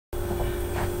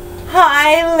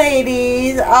Hi,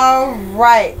 ladies. All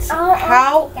right.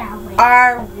 How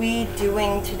are we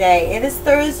doing today? It is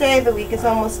Thursday. The week is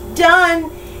almost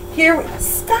done. Here,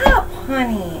 stop,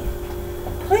 honey.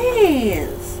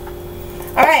 Please.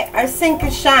 All right. Our sink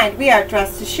is shined. We are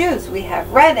dressed to shoes. We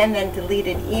have read and then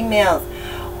deleted emails.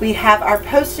 We have our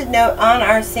post-it note on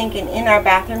our sink and in our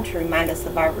bathroom to remind us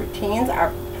of our routines.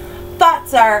 Our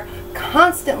thoughts are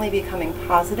constantly becoming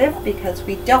positive because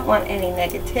we don't want any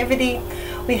negativity.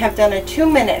 We have done a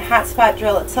 2-minute hotspot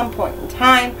drill at some point in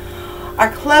time.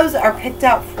 Our clothes are picked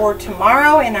out for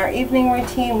tomorrow in our evening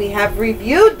routine. We have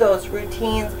reviewed those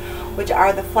routines, which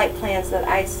are the flight plans that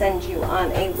I send you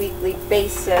on a weekly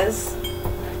basis.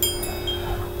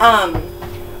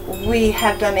 We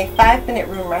have done a 5-minute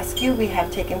room rescue. We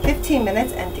have taken 15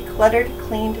 minutes and decluttered,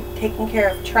 cleaned, taken care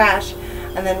of trash,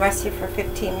 and then rested for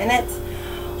 15 minutes.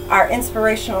 Our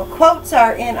inspirational quotes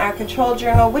are in our control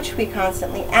journal, which we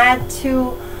constantly add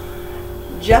to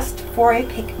just for a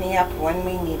pick-me-up when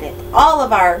we need it. All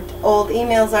of our old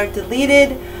emails are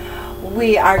deleted.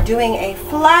 We are doing a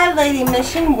Fly Lady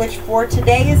mission, which for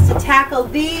today is to tackle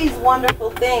these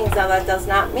wonderful things. Now, that does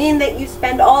not mean that you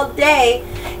spend all day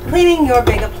cleaning your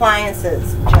big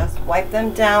appliances. Just wipe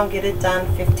them down, get it done,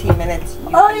 15 minutes,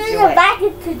 you can do it.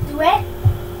 Bucket to do it.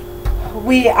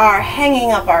 We are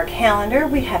hanging up our calendar.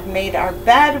 We have made our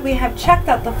bed. We have checked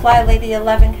out the Fly Lady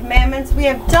 11 commandments. We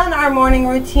have done our morning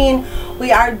routine. We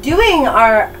are doing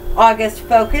our August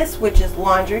focus, which is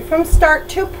laundry from start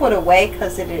to put away,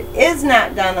 because it is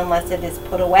not done unless it is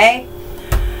put away.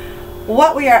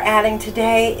 What we are adding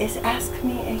today is Ask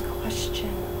Me a Question.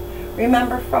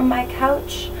 Remember from my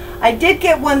couch? I did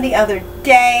get one the other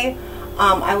day.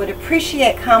 I would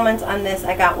appreciate comments on this.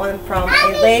 I got one from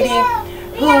a lady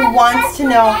who wants to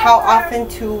know how often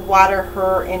to water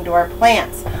her indoor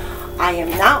plants. I am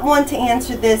not one to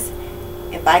answer this.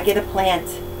 If I get a plant,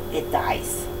 it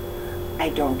dies. I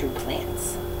don't do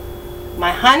plants.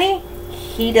 My honey,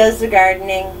 he does the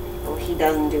gardening, but he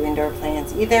doesn't do indoor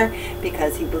plants either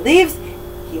because he believes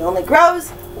he only grows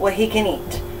what he can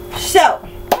eat. So,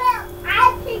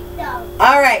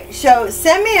 alright, so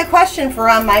send me a question for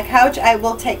On My Couch. I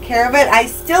will take care of it. I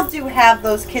still do have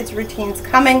those kids' routines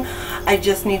coming. I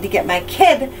just need to get my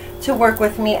kid to work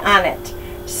with me on it.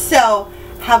 So,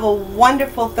 have a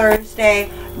wonderful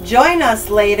Thursday. Join us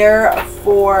later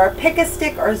for Pick a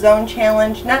Stick or Zone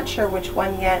Challenge. Not sure which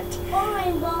one yet. Or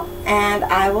rainbow. And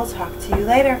I will talk to you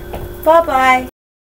later. Bye-bye.